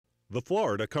The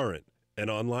Florida Current, an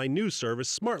online news service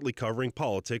smartly covering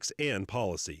politics and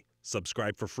policy.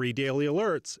 Subscribe for free daily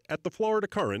alerts at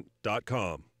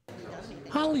thefloridacurrent.com.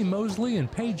 Holly Mosley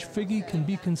and Paige Figge can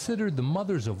be considered the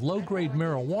mothers of low-grade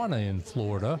marijuana in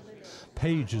Florida.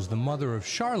 Paige is the mother of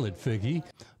Charlotte Figge.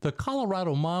 The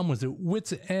Colorado mom was at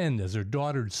wit's end as her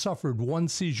daughter suffered one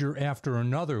seizure after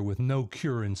another with no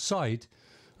cure in sight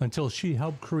until she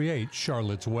helped create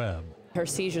Charlotte's Web. Her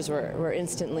seizures were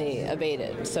instantly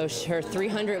abated. So her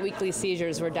 300 weekly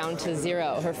seizures were down to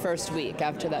 0 her first week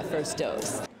after that first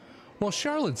dose. While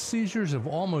Charlotte's seizures have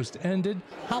almost ended,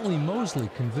 Holly Mosley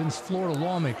convinced Florida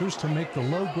lawmakers to make the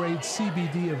low-grade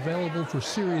CBD available for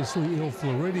seriously ill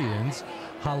Floridians.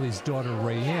 Holly's daughter,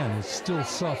 Rayanne, is still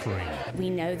suffering. We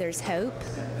know there's hope.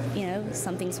 You know,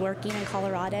 something's working in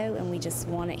Colorado, and we just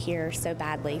want it here so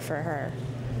badly for her.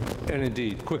 And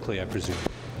indeed, quickly, I presume.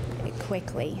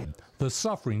 Quickly. The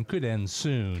suffering could end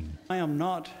soon. I am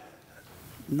not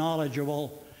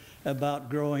knowledgeable about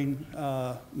growing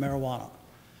marijuana.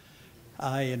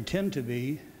 I intend to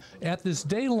be. At this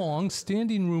day-long,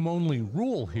 standing-room-only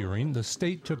rule hearing, the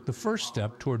state took the first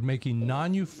step toward making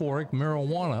non-euphoric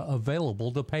marijuana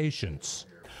available to patients.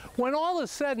 When all is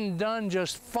said and done,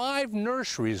 just 5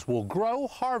 nurseries will grow,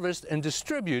 harvest, and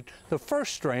distribute the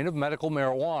first strain of medical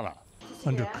marijuana.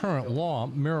 Under current law,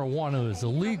 marijuana is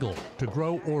illegal to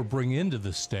grow or bring into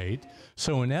the state,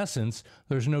 so in essence,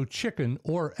 there's no chicken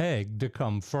or egg to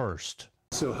come first.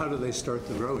 So how do they start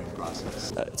the growing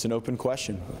process? It's an open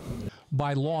question.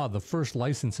 By law, the first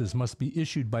licenses must be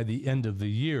issued by the end of the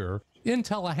year. In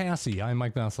Tallahassee, I'm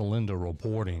Mike Vasalinda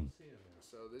reporting.